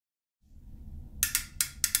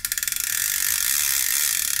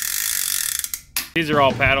These are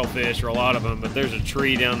all paddlefish, or a lot of them, but there's a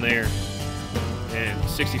tree down there and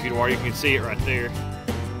 60 feet of water. You can see it right there.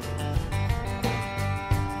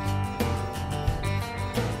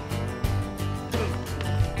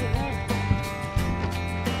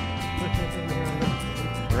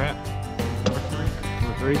 We're at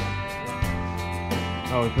number three.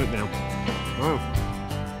 Oh, we put it down. Oh.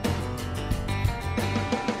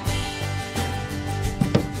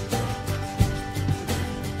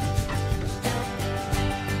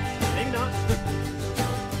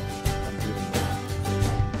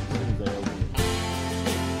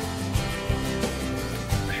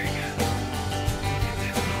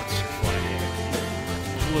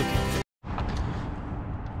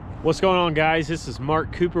 What's going on, guys? This is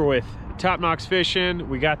Mark Cooper with Knox Fishing.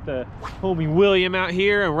 We got the homie William out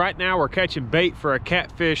here, and right now we're catching bait for a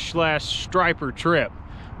catfish slash striper trip.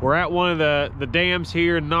 We're at one of the dams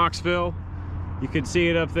here in Knoxville. You can see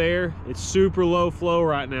it up there. It's super low flow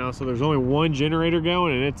right now, so there's only one generator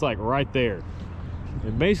going, and it's like right there.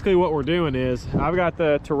 And basically what we're doing is, I've got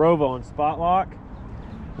the Tarova on spot lock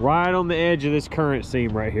right on the edge of this current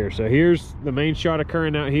seam right here. So here's the main shot of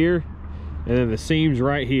current out here, and then the seam's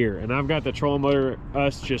right here, and I've got the trolling motor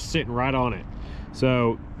just sitting right on it.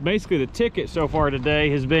 So basically the ticket so far today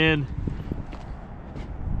has been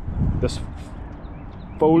this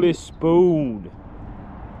Foley spoon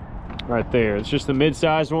right there. It's just the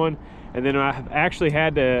mid-sized one, and then I've actually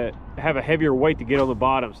had to have a heavier weight to get on the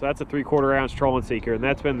bottom. So that's a 3/4 ounce trolling seeker, and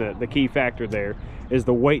that's been the key factor there, is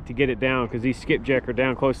the weight to get it down, because these skipjack are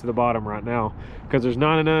down close to the bottom right now because there's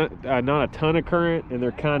not a ton of current and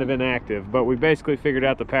they're kind of inactive. But we basically figured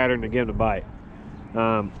out the pattern to get them to bite.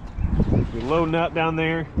 We're loading up down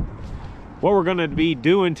there. What we're going to be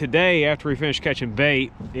doing today after we finish catching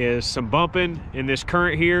bait is some bumping in this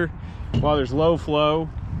current here while there's low flow.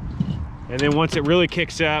 And then once it really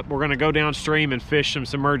kicks up, we're gonna go downstream and fish some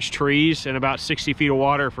submerged trees in about 60 feet of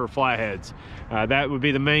water for flatheads. That would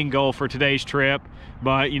be the main goal for today's trip.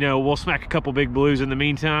 But you know, we'll smack a couple big blues in the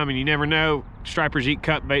meantime, and you never know, stripers eat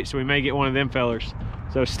cut bait, so we may get one of them fellers.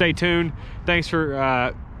 So stay tuned. Thanks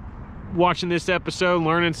for watching this episode,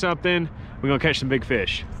 learning something. We're gonna catch some big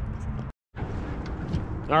fish.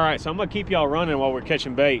 All right, so I'm gonna keep y'all running while we're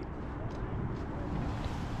catching bait.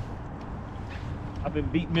 I've been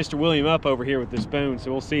beating Mr. William up over here with the spoon,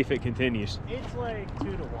 so we'll see if it continues. It's like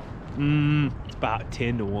 2 to 1. It's about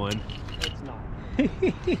 10 to 1. It's not.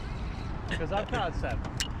 Because I've caught 7.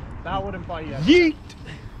 That would imply you have Yeet!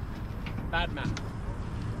 7. Bad math.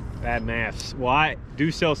 Bad maths. Well, I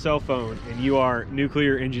do sell cell phone, and you are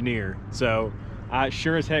nuclear engineer, so I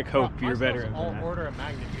sure as heck hope you're better at all that. order of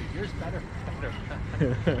magnitude. Yours better.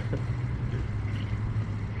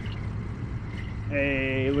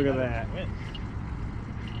 Hey, look at that.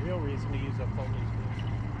 Real reason to use a Foley spoon.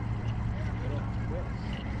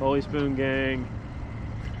 Foley spoon gang.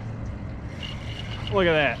 Look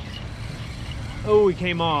at that. Oh, he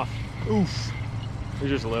came off. Oof. There's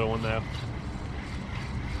just a little one though.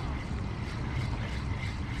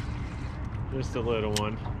 Just a little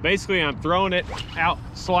one. Basically, I'm throwing it out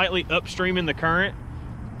slightly upstream in the current.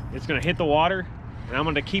 It's gonna hit the water, and I'm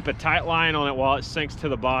gonna keep a tight line on it while it sinks to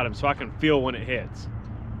the bottom so I can feel when it hits.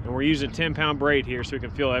 And we're using 10-pound braid here so we can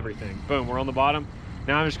feel everything. Boom, we're on the bottom.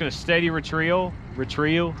 Now I'm just gonna steady retrieve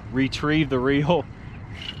the reel,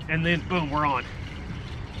 and then boom, we're on.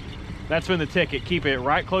 That's been the ticket. Keep it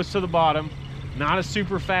right close to the bottom, not a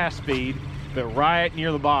super fast speed, but right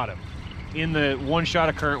near the bottom in the one shot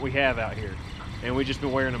of current we have out here. And we've just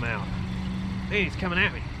been wearing them out. Hey, he's coming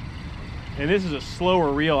at me. And this is a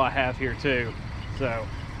slower reel I have here too, so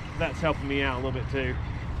that's helping me out a little bit too.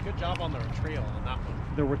 Good job on the retrial on that one.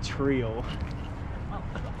 The retrial. Oh,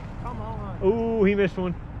 come on. Oh, he missed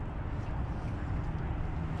one.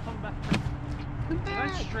 Come back. Did I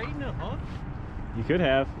straighten a hook? You could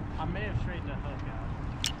have. I may have straightened a hook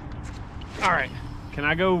out. All right, can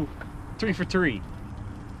I go 3 for 3?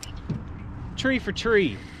 Tree for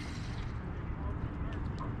tree.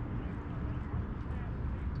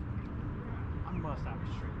 I must have a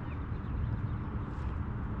straight hook.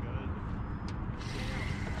 Good.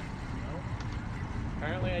 Nope.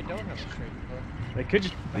 Apparently I don't have a straight hook. They could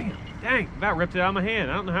just, bam, dang, about ripped it out of my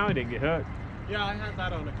hand. I don't know how I didn't get hooked. Yeah, I had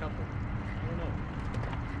that on a couple. I don't know.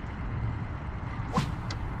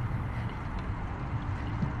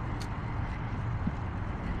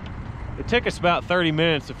 It took us about 30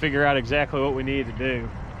 minutes to figure out exactly what we needed to do.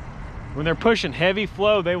 When they're pushing heavy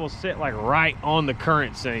flow, they will sit like right on the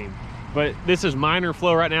current seam. But this is minor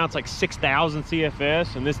flow right now. It's like 6,000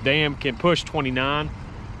 CFS, and this dam can push 29.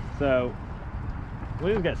 So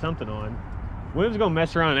William's got something on. William's gonna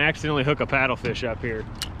mess around and accidentally hook a paddlefish up here.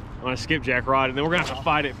 on a skipjack rod, and then we're gonna have to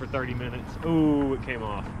fight it for 30 minutes. Ooh, it came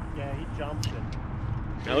off. Yeah, he jumped it.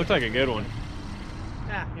 That looked like a good one.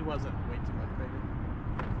 Yeah, he wasn't way too much bigger.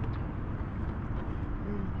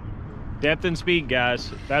 Depth and speed,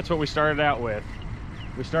 guys. That's what we started out with.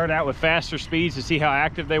 We started out with faster speeds to see how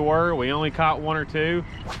active they were. We only caught 1 or 2.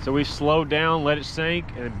 So we slowed down, let it sink,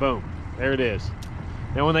 and then boom, there it is.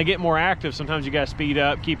 Now when they get more active, sometimes you gotta speed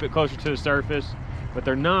up, keep it closer to the surface, but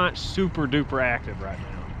they're not super duper active right now.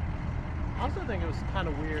 I also think it was kind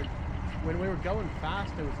of weird. When we were going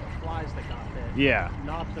fast, it was the flies that got bit. Yeah.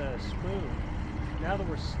 Not the spoon. Now that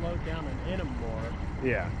we're slowed down and in them more,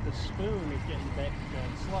 Yeah. the spoon is getting bit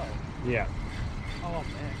going slow. Yeah. Oh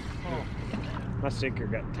man. Oh. My sinker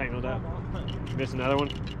got tangled up. Oh. Miss another one?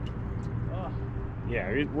 Oh.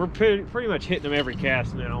 Yeah, we're pretty much hitting them every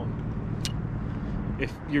cast now.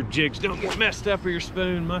 If your jigs don't get messed up or your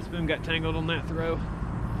spoon, my spoon got tangled on that throw.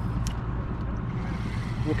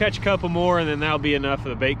 We'll catch a couple more and then that'll be enough of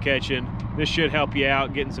the bait catching. This should help you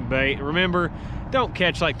out getting some bait. And remember, don't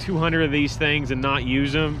catch like 200 of these things and not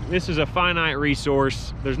use them. This is a finite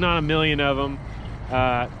resource. There's not a million of them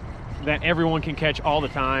that everyone can catch all the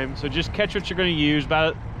time. So just catch what you're gonna use,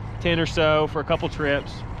 about 10 or so for a couple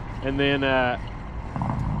trips. And then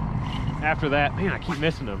after that, man, I keep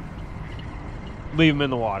missing them. Leave them in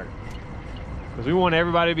the water. Because we want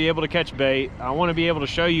everybody to be able to catch bait. I want to be able to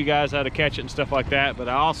show you guys how to catch it and stuff like that, but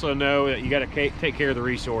I also know that you got to take care of the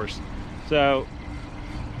resource. So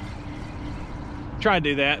try to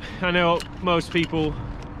do that. I know most people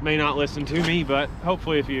may not listen to me, but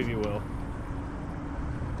hopefully a few of you will.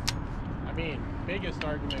 I mean, biggest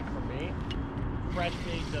argument for me, fresh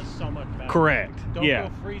bait does so much better. Correct. Don't Yeah.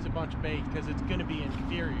 go freeze a bunch of bait because it's going to be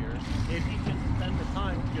inferior. If you can spend the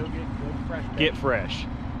time to go get good fresh bait. Get fresh.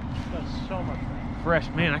 It does so much better. Fresh,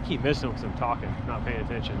 man, I keep missing them because I'm talking, not paying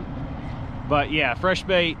attention. But yeah, fresh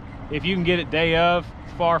bait, if you can get it day of,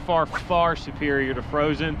 far, far, far superior to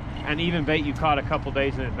frozen, and even bait you caught a couple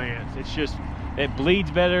days in advance. It's just, it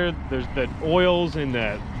bleeds better. There's the oils and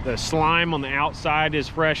the slime on the outside is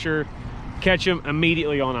fresher. Catch them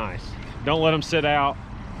immediately on ice. Don't let them sit out.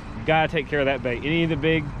 You gotta take care of that bait. Any of the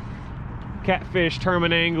big catfish,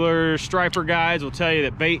 tournament anglers, striper guys will tell you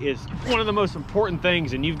that bait is one of the most important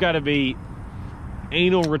things, and you've got to be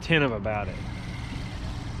anal retentive about it.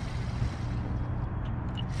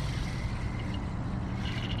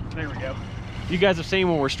 There we go. You guys have seen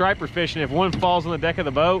when we're striper fishing, if one falls on the deck of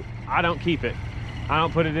the boat, I don't keep it. I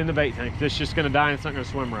don't put it in the bait tank. It's just gonna die and it's not gonna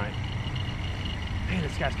swim right. Man,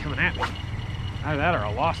 this guy's coming at me. Either that or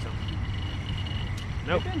I lost him.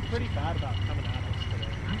 Nope. They've been pretty bad about coming at us today.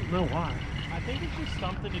 I don't know why. I think it's just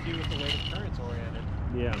something to do with the way the current's oriented.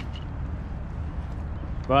 Yeah.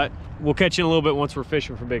 But we'll catch you in a little bit once we're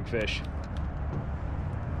fishing for big fish.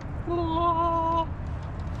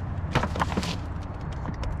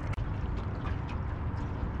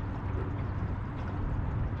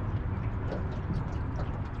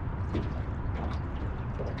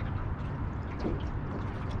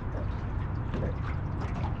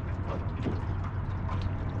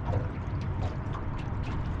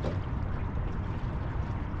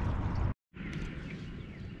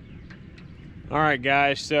 All right,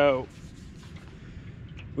 guys, so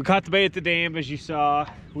we caught the bait at the dam, as you saw.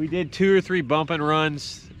 We did 2 or 3 bump and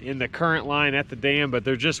runs in the current line at the dam, but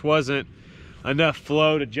there just wasn't enough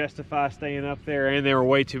flow to justify staying up there, and there were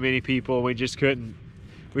way too many people. We just couldn't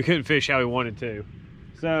fish how we wanted to.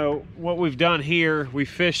 So what we've done here, we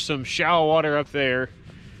fished some shallow water up there,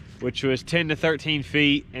 which was 10 to 13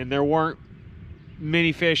 feet, and there weren't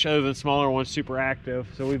many fish other than smaller ones super active.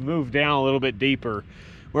 So we've moved down a little bit deeper.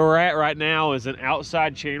 Where we're at right now is an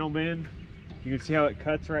outside channel bend. You can see how it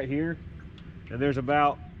cuts right here. And there's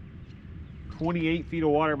about 28 feet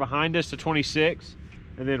of water behind us to 26.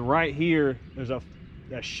 And then right here, there's a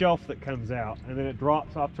shelf that comes out. And then it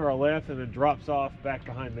drops off to our left and then drops off back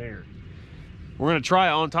behind there. We're gonna try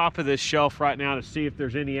on top of this shelf right now to see if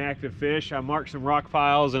there's any active fish. I marked some rock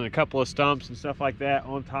piles and a couple of stumps and stuff like that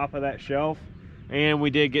on top of that shelf. And we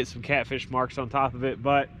did get some catfish marks on top of it,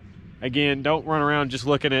 but again, don't run around just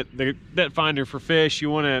looking at the depth finder for fish. You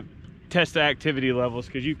want to test the activity levels,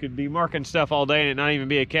 because you could be marking stuff all day and it not even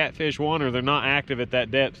be a catfish one, or they're not active at that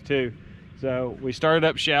depth too. So we started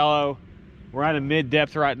up shallow. We're at a mid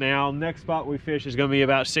depth right now. Next spot we fish is going to be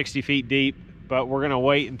about 60 feet deep, but we're going to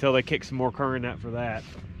wait until they kick some more current out for that.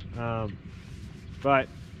 But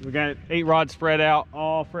we got 8 rods spread out,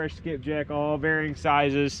 all fresh skipjack, all varying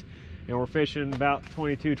sizes, and we're fishing about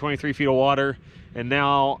 22, 23 feet of water. And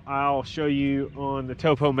now I'll show you on the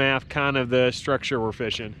topo map kind of the structure we're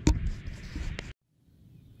fishing.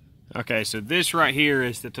 Okay, so this right here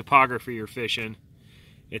is the topography you're fishing.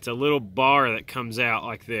 It's a little bar that comes out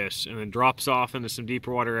like this and then drops off into some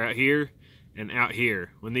deeper water out here and out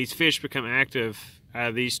here. When these fish become active out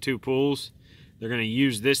of these two pools, they're going to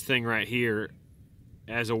use this thing right here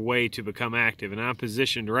as a way to become active. And I'm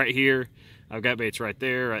positioned right here. I've got baits right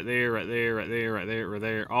there, right there, right there, right there, right there, right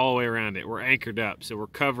there, all the way around it. We're anchored up, so we're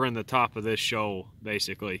covering the top of this shoal,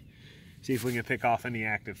 basically. See if we can pick off any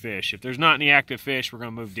active fish. If there's not any active fish, we're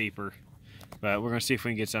going to move deeper. But we're going to see if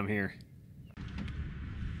we can get some here.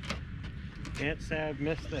 Can't say I've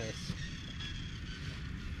missed this.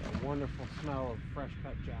 That wonderful smell of fresh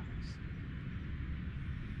cut jacks.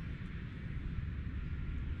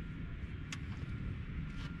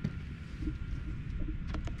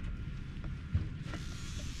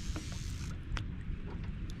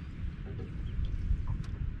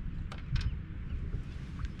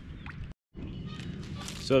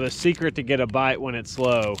 So the secret to get a bite when it's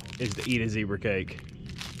slow is to eat a zebra cake.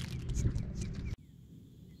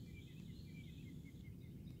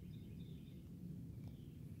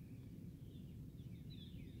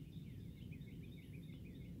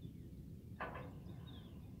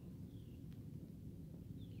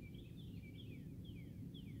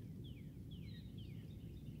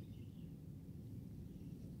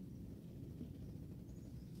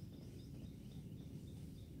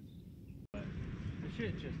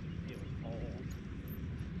 Shit just feels old.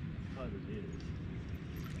 But it is.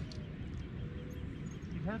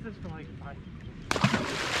 You've had this for like 5 years.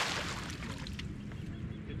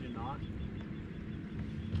 Did you not?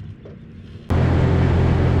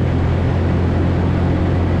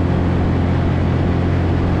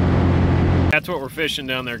 That's what we're fishing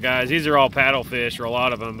down there, guys. These are all paddlefish, or a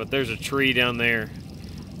lot of them, but there's a tree down there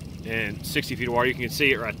and 60 feet of water. You can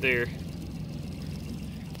see it right there.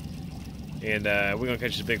 And we're gonna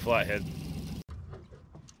catch this big flathead.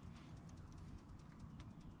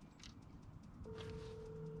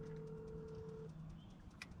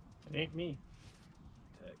 It ain't me.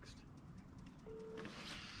 Text.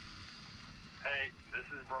 Hey, this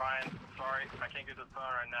is Brian. Sorry, I can't get to the phone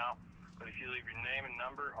right now, but if you leave your name and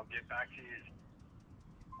number, I'll get back to you.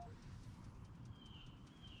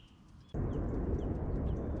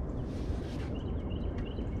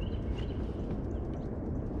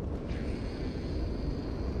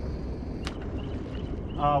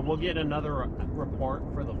 We'll get another report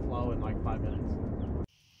for the flow in like 5 minutes.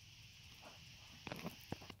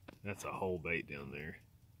 That's a whole bait down there.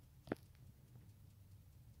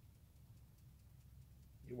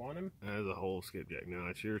 You want him? That is a whole skipjack. No,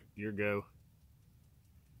 it's your go.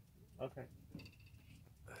 Okay.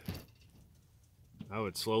 I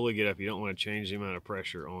would slowly get up. You don't want to change the amount of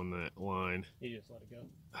pressure on that line. You just let it go.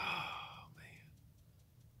 Oh, man.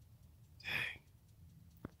 Dang.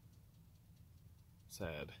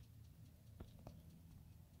 Sad.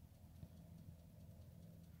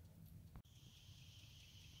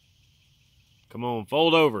 Come on,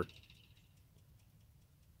 fold over.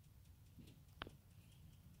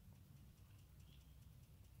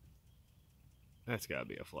 That's got to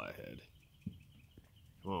be a flathead.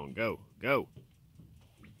 Come on, go, go.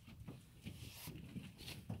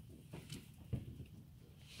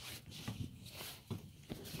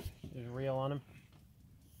 There's a reel on him.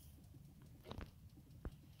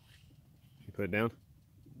 You put it down?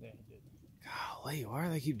 Yeah, he did. Golly, why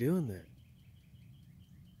do they keep doing that?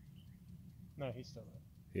 No, he's still there.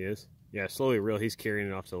 He is? Yeah, slowly reel. He's carrying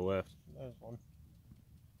it off to the left. There's one.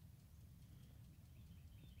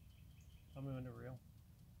 I'm moving to reel.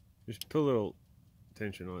 Just put a little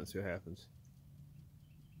tension on it, see what happens.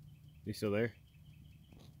 You still there?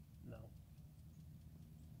 No.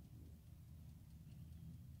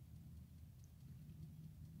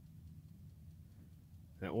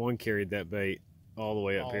 That one carried that bait all the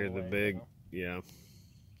way up here to the big, down. Yeah.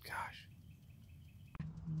 Gosh.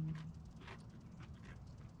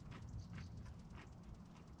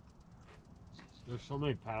 There's so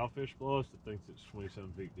many paddlefish below us that thinks it's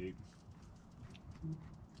 27 feet deep.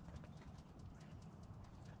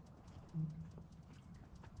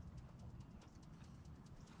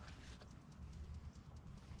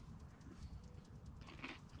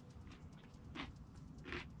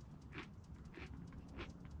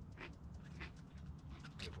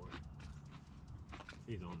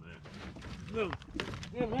 He's on that. Move.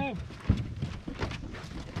 Yeah, move.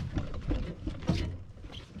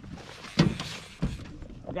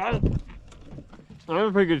 I got it. I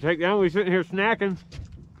never figured to take down. We're sitting here snacking.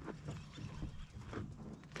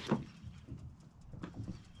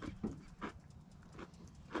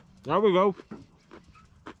 There we go.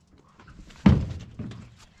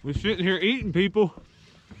 We're sitting here eating, people.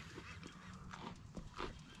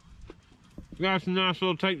 Got some nice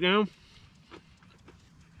little takedown.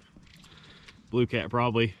 blue cat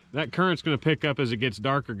probably. That current's going to pick up as it gets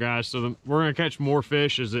darker, guys, so we're going to catch more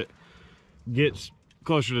fish as it gets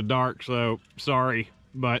closer to dark. So sorry,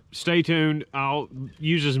 but stay tuned. I'll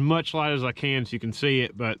use as much light as I can so you can see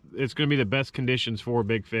it, but it's going to be the best conditions for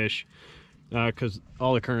big fish because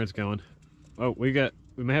all the current's going. Oh, we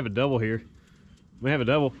may have a double here. We have a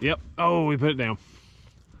double. Yep. Oh, we put it down.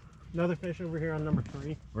 Another fish over here on number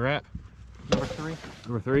 3. We're at Number 3.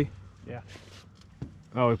 number 3. Yeah.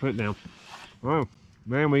 Oh, we put it down. Oh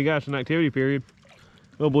man, we got some activity period.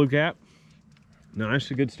 Little blue cap.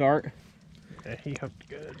 Nice, a good start. Yeah, he hooked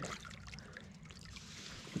good.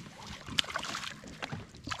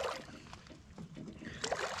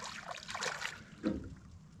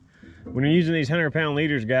 When you're using these 100-pound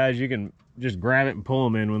leaders, guys, you can just grab it and pull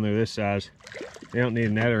them in when they're this size. They don't need a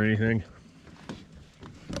net or anything.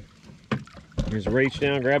 Just reach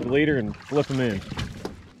down, grab the leader, and flip them in.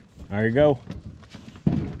 There you go.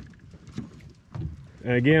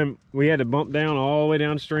 And again, we had to bump down all the way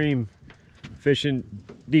downstream, fishing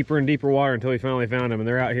deeper and deeper water until we finally found them. And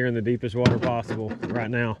they're out here in the deepest water possible right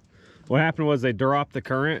now. What happened was they dropped the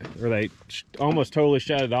current, or they almost totally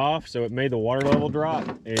shut it off, so it made the water level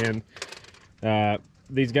drop. And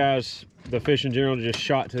these guys, the fish in general, just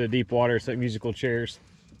shot to the deep water. It's like musical chairs.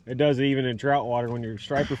 It does it even in trout water. When you're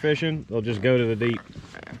striper fishing, they'll just go to the deep.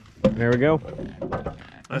 There we go.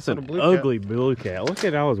 That's an ugly blue cat. Look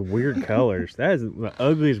at all those weird colors. That is the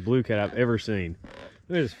ugliest blue cat I've ever seen.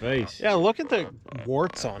 Look at his face. Yeah, look at the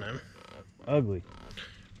warts on him. Ugly.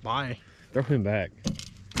 Bye. Throw him back.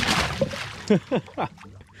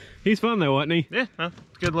 He's fun though, wasn't he? Yeah,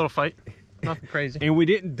 good little fight. Nothing crazy. And we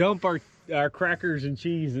didn't dump our crackers and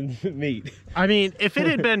cheese and meat. I mean, if it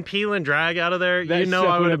had been peel and drag out of there, you know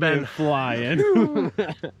I would have been flying.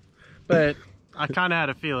 But I kind of had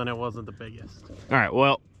a feeling it wasn't the biggest. All right,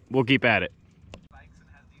 well, we'll keep at it. Spikes and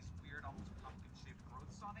has these weird, almost pumpkin-shaped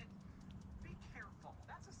growths on it. Be careful.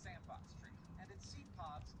 That's a sandbox tree, and its seed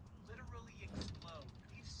pods literally explode.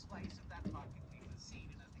 Each slice of that pod contains a seed,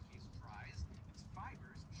 and as the case dries, its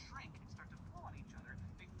fibers shrink and start to fall on each other,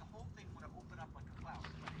 making the whole thing want to open up like a flower.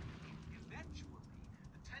 But eventually,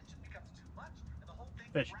 the tension becomes too much, and the whole thing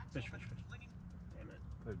Fish. cracks open, flinging. Damn it.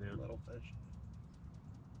 Put it down. Little fish.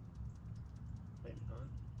 Maybe not.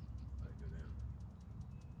 Let it go down.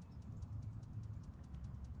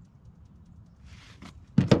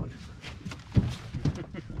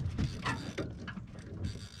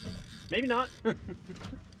 Maybe not.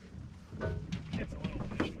 It's a little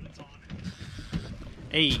fish, but it's on.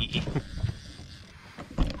 Hey.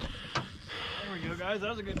 There we go, guys. That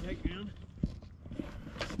was a good takedown.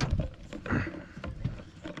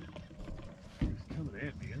 He's coming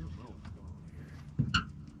at me. I don't know what's going on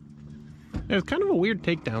here. It was kind of a weird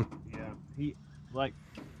takedown. Yeah, he like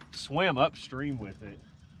swam upstream with it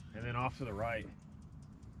and then off to the right.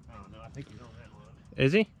 I don't know. I think he's on that one.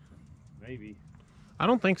 Is he? Maybe. I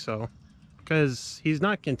don't think so. Because he's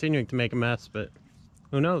not continuing to make a mess, but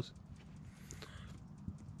who knows?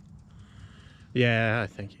 Yeah, I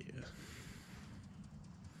think he is.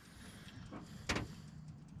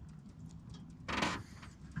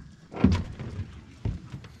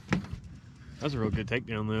 That was a real good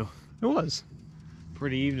takedown, though. It was.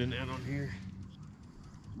 Pretty evening out on here.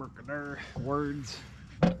 Burkadur words.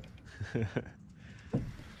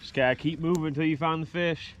 Just gotta keep moving until you find the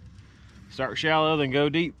fish. Start shallow, then go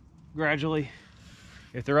deep gradually.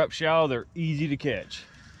 If they're up shallow, they're easy to catch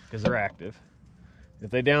because they're active. If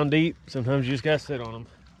they down deep, sometimes you just gotta sit on them.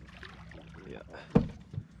 Yeah.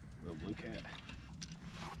 Little blue cat.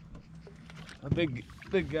 A big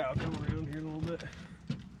guy will come around here a little bit.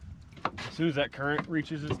 As soon as that current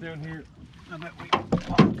reaches us down here, I bet we can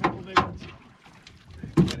pop a couple big ones.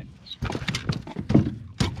 Get it.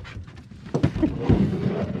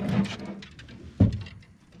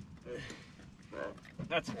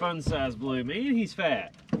 That's a fun size blue. Man, he's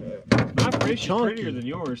fat. My fish is prettier than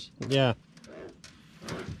yours. Yeah.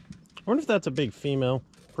 I wonder if that's a big female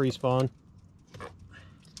pre-spawn.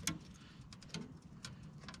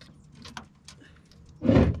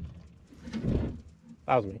 That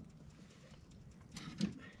was me.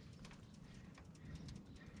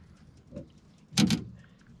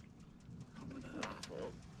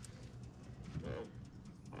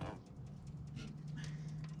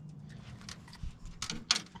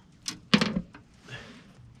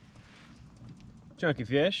 Chunky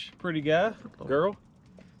fish, pretty guy, girl.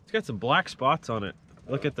 It's got some black spots on it.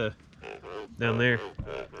 Look at the, down there.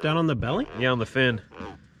 Down on the belly? Yeah, on the fin.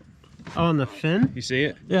 Oh, on the fin? You see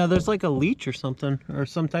it? Yeah, there's like a leech or something, or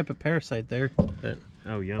some type of parasite there. But,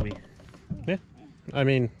 oh, yummy. yeah, I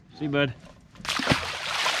mean. See, bud.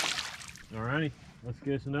 Alrighty, let's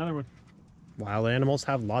get us another one. Wild animals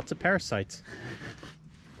have lots of parasites.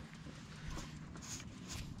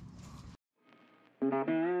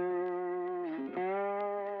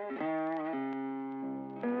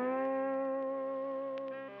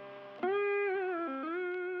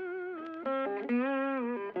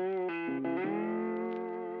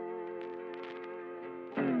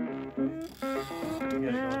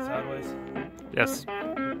 Yes.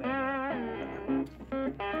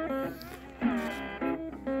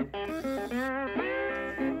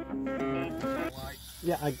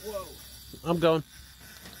 Yeah, I'm going.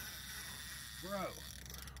 Bro.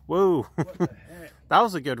 Whoa. What the heck? That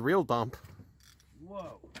was a good reel dump.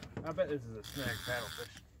 Whoa. I bet this is a snag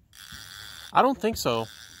paddlefish. I don't think so.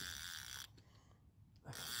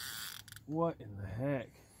 What in the heck?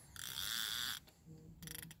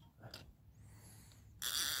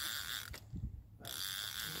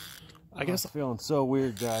 I guess I'm feeling so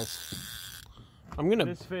weird, guys. I'm gonna.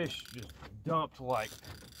 This fish just dumped like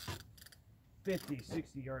 50,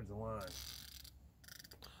 60 yards of line.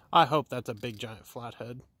 I hope that's a big giant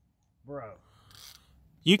flathead. Bro.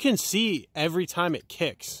 You can see every time it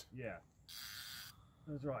kicks. Yeah.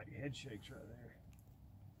 Those are like head shakes right there.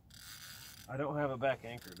 I don't have a back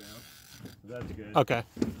anchor down. That's good. Okay.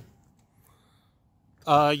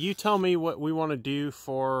 You tell me what we want to do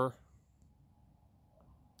for.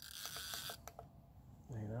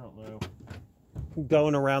 I don't know.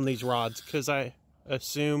 Going around these rods, because I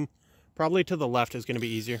assume probably to the left is going to be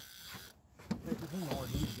easier.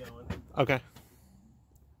 Okay.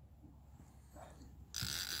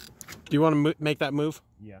 Do you want to make that move?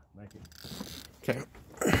 Yeah, make it. Okay.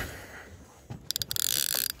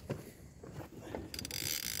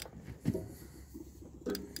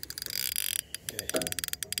 Okay.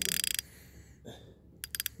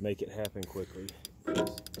 Make it happen quickly.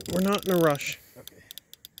 We're not in a rush. Okay.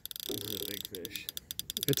 This is a big fish.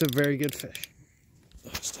 It's a very good fish. Oh,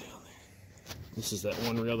 stay on there. This is that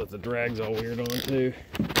one reel that the drag's all weird on too.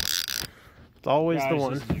 It's always Guys, the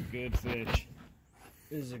one. This is a good fish.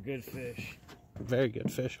 This is a good fish. Very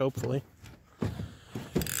good fish, hopefully.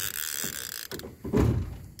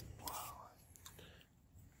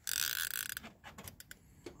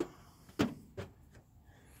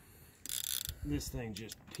 This thing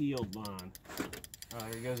just peeled mine. Oh,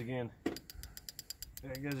 there he goes again.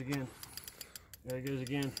 There he goes again. There he goes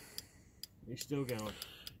again. He's still going.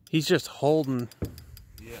 He's just holding.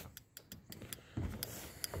 Yeah.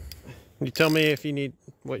 You tell me if you need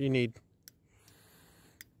what you need.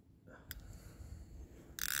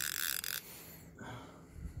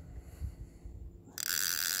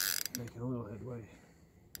 Making a little headway.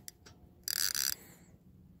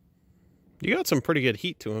 You got some pretty good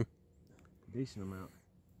heat to him. Decent amount.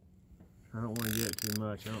 I don't want to get it too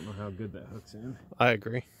much. I don't know how good that hook's in. I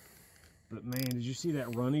agree. But man, did you see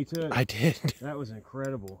that run he took? I did. That was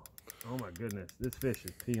incredible. Oh my goodness. This fish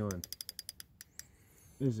is peeling.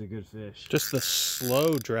 This is a good fish. Just the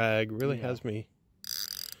slow drag really has me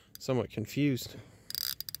somewhat confused.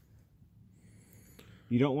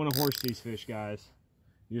 You don't want to horse these fish, guys.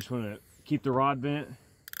 You just want to keep the rod bent,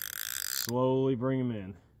 slowly bring them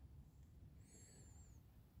in.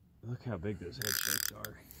 Look how big those head shakes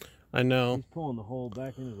are. I know. He's pulling the whole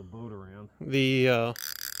back end of the boat around. The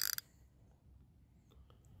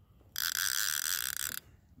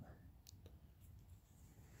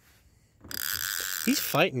he's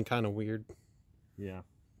fighting kind of weird. Yeah.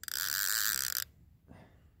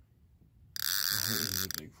 I think this is a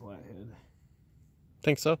big flathead.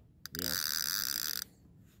 Think so? Yeah.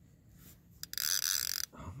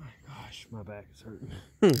 Oh my gosh, my back is hurting.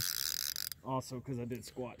 Also, because I did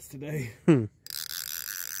squats today. Man.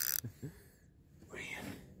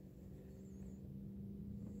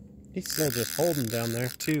 He's still just holding down there,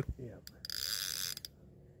 too. Yeah.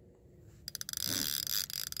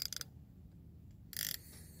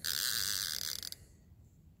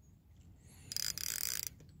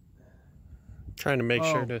 Trying to make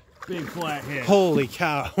sure to... Big flathead. Holy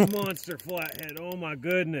cow. Monster flathead. Oh my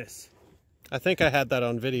goodness. I think I had that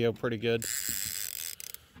on video pretty good.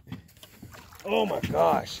 Oh my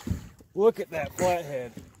gosh. Look at that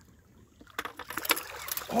flathead.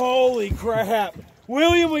 Holy crap.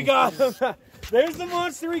 William, we got him. There's the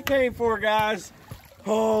monster he came for, guys.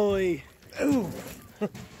 Holy. Ooh.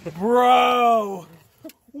 Bro.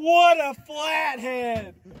 What a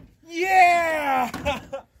flathead. Yeah.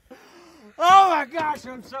 Oh my gosh,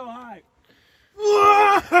 I'm so hyped.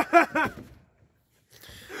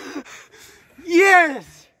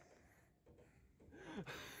 Yes.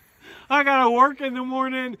 I gotta work in the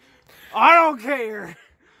morning. I don't care.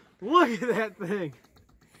 Look at that thing.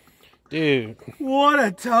 Dude. What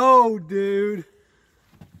a toad, dude.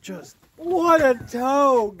 Just what a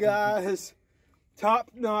toe, guys.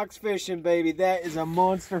 Top Knox fishing, baby. That is a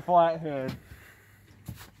monster flathead.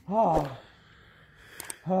 Oh.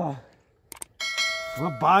 Oh.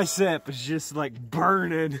 My bicep is just like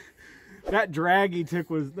burning. That drag he took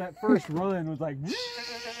was, that first run was like,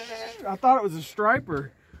 I thought it was a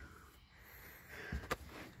striper.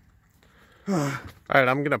 All right,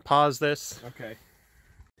 I'm gonna pause this. Okay.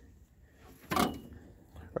 All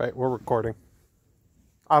right, we're recording.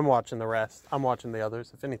 I'm watching the rest. I'm watching the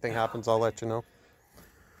others. If anything happens, I'll let you know.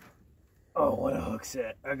 Oh, what a hook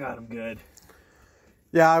set. I got him good.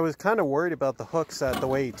 Yeah, I was kind of worried about the hook set, the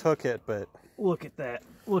way he took it, but... Look at that.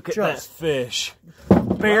 Look at Just- that fish.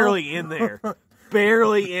 Barely in there.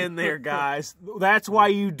 Barely in there, guys. That's why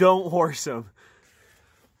you don't horse him.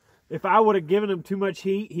 If I would have given him too much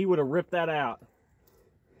heat, he would have ripped that out.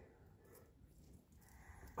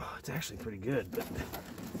 Oh, it's actually pretty good, but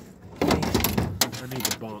I need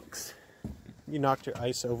the bunks. You knocked your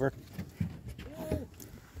ice over.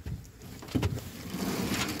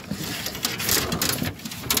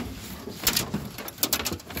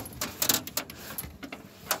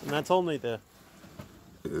 And that's only the...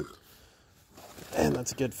 And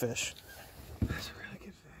that's a good fish. That's a really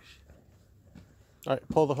good fish. All right,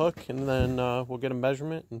 pull the hook, and then we'll get a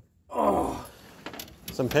measurement and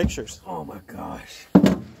some pictures. Oh my gosh.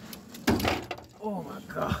 Oh my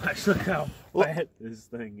gosh. Look how fat this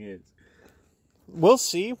thing is. We'll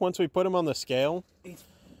see once we put him on the scale.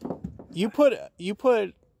 You put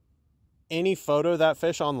any photo of that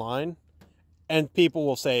fish online, and people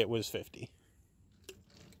will say it was 50.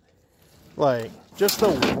 Like, just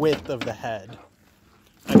the width of the head.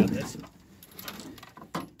 I got this.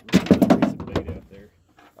 There's another piece of bait out there.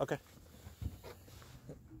 Okay.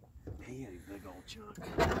 He had a big old chunk.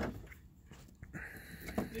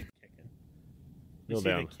 Big kicking. You Reel see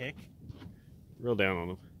down. the kick? Reel down on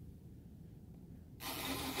him.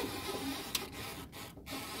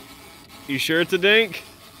 You sure it's a dink?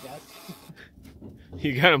 Yes.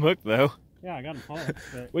 You got him hooked though. Yeah, I got him hooked.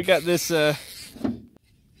 But... We got this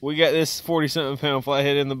 40-something pound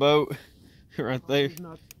flathead in the boat right there.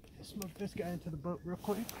 Smoke this guy into the boat real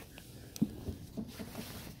quick.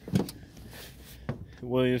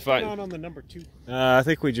 William fighting. Not on the number 2. I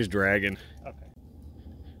think we just dragging. Okay.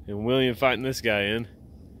 And William fighting this guy in.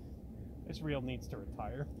 This reel needs to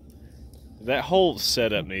retire. That whole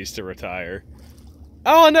setup needs to retire.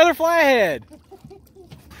 Oh, another flathead!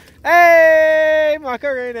 Hey,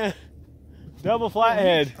 Macarena! Double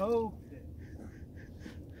flathead. Oh.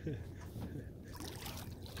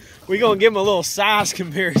 We gonna give him a little size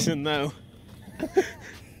comparison though.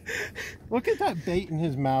 Look at that bait in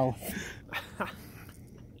his mouth.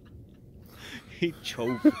 He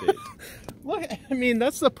choked it. Look, I mean,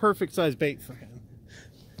 that's the perfect size bait for him.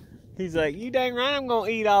 He's like, you dang right I'm gonna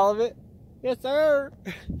eat all of it. Yes, sir.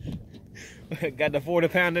 Got the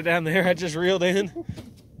 40-pounder down there I just reeled in.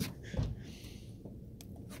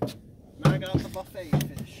 I got the buffet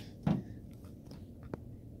fish.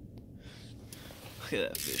 Look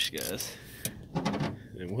at that fish, guys.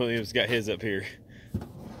 And William's got his up here.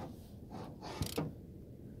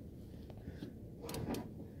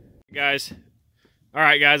 Guys.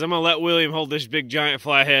 Alright, guys. I'm going to let William hold this big giant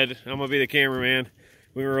flathead. I'm going to be the cameraman.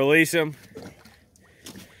 We're going to release him.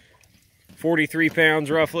 43 pounds,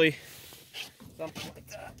 roughly. Something like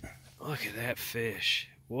that. Look at that fish.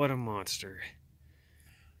 What a monster.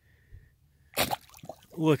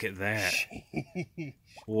 Look at that.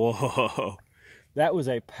 Whoa. That was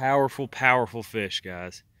a powerful, powerful fish,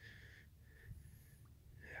 guys.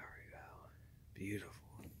 There we go. Beautiful.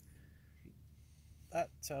 That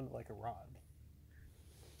sounded like a rod.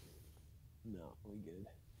 No, we good.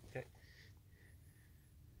 Okay.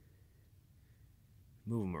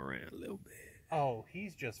 Move him around a little bit. Oh,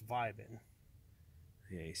 he's just vibing.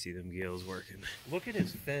 Yeah, you see them gills working. Look at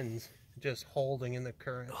his fins just holding in the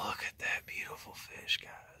current. Look at that beautiful fish,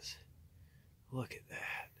 guys. Look at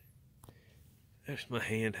that. There's my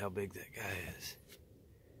hand how big that guy is.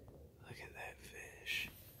 Look at that fish.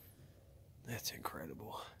 That's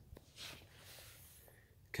incredible.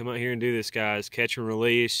 Come out here and do this, guys. Catch and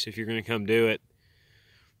release if you're going to come do it.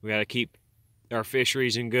 We got to keep our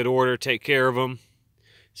fisheries in good order, take care of them,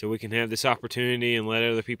 so we can have this opportunity and let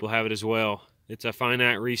other people have it as well. It's a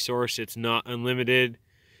finite resource. It's not unlimited.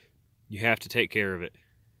 You have to take care of it.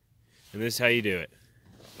 And this is how you do it.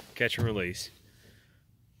 Catch and release.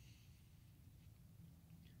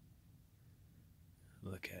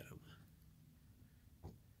 Look at him.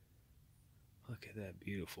 Look at that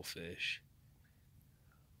beautiful fish.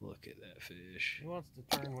 Look at that fish. He wants to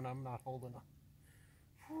turn when I'm not holding him.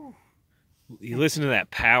 You listen to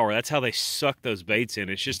that power. That's how they suck those baits in.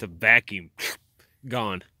 It's just a vacuum.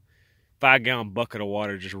 Gone. 5-gallon bucket of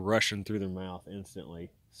water just rushing through their mouth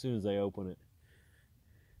instantly as soon as they open it.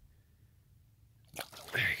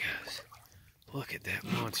 There he goes. Look at that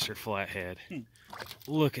monster flathead.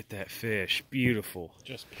 Look at that fish. Beautiful.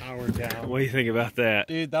 Just power down. What do you think about that?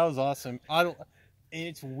 Dude, that was awesome.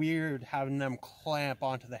 It's weird having them clamp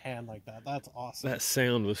onto the hand like that. That's awesome. That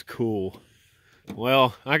sound was cool.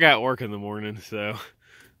 Well, I got work in the morning, so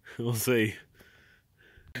we'll see.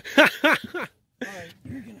 All right,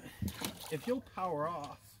 if you'll power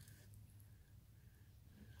off.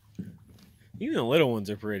 Even the little ones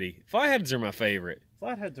are pretty. Flatheads are my favorite.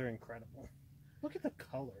 Flatheads are incredible. Look at the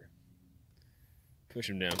color. Push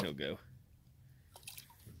him down, he'll go.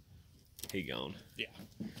 He gone. Yeah.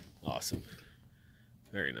 Awesome.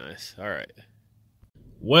 Very nice. All right.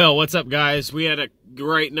 Well, what's up, guys? We had a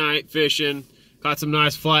great night fishing. Caught some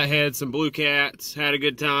nice flatheads, some blue cats. Had a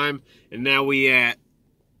good time. And now we at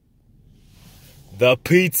the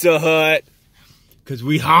Pizza Hut. Because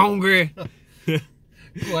we hungry.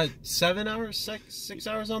 What, 7 hours? 6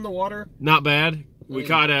 hours on the water? Not bad. We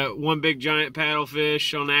caught one big giant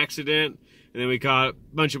paddlefish on accident. And then we caught a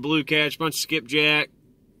bunch of blue cats, bunch of skipjack.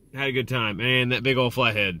 Had a good time. And that big old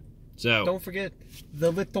flathead. So don't forget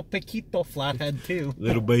the little Pequito flathead too.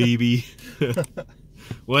 Little baby.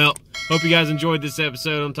 Well, hope you guys enjoyed this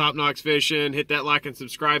episode on Top Knox Fishing. Hit that like and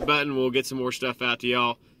subscribe button. We'll get some more stuff out to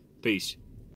y'all. Peace.